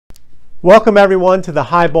Welcome everyone to the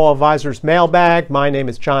Highball Advisors mailbag. My name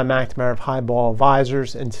is John McNamara of Highball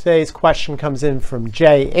Advisors, and today's question comes in from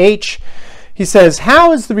JH. He says,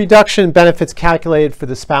 how is the reduction in benefits calculated for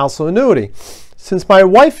the spousal annuity? Since my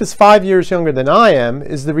wife is 5 years younger than I am,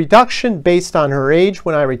 is the reduction based on her age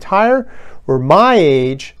when I retire or my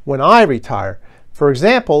age when I retire? For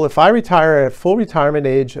example, if I retire at full retirement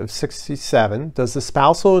age of 67, does the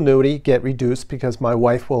spousal annuity get reduced because my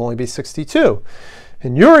wife will only be 62?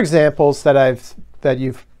 In your examples that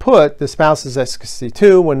you've put, the spouse is at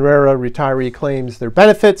 62 when retiree claims their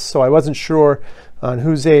benefits, so I wasn't sure on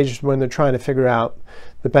whose age when they're trying to figure out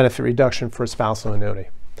the benefit reduction for a spousal annuity.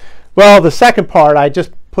 Well, the second part, I just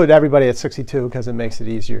put everybody at 62 because it makes it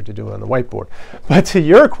easier to do it on the whiteboard. But to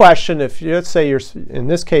your question, if let's say in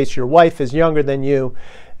this case your wife is younger than you,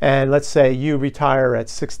 and let's say you retire at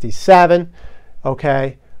 67,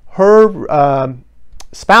 okay, her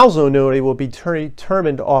spousal annuity will be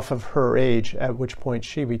determined off of her age at which point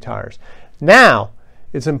she retires. Now,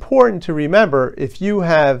 it's important to remember if you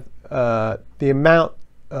have the amount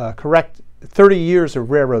correct 30 years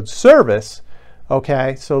of railroad service,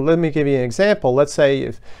 okay, so let me give you an example. Let's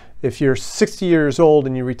say if you're 60 years old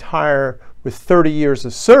and you retire with 30 years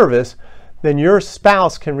of service, then your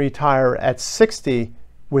spouse can retire at 60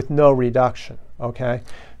 with no reduction, okay?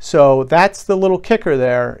 So that's the little kicker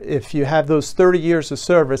there. If you have those 30 years of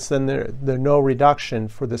service, then there's no reduction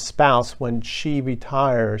for the spouse when she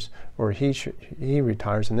retires, or he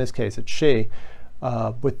retires, in this case it's she,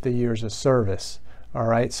 with the years of service. All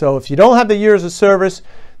right, so if you don't have the years of service,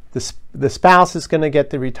 the spouse is going to get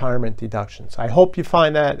the retirement deductions. I hope you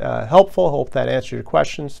find that helpful. I hope that answered your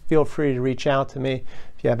questions. Feel free to reach out to me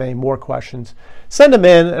if you have any more questions. Send them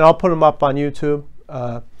in and I'll put them up on YouTube.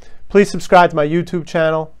 Please subscribe to my YouTube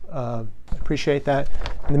channel. Appreciate that.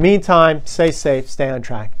 In the meantime, stay safe, stay on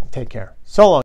track. Take care. So long.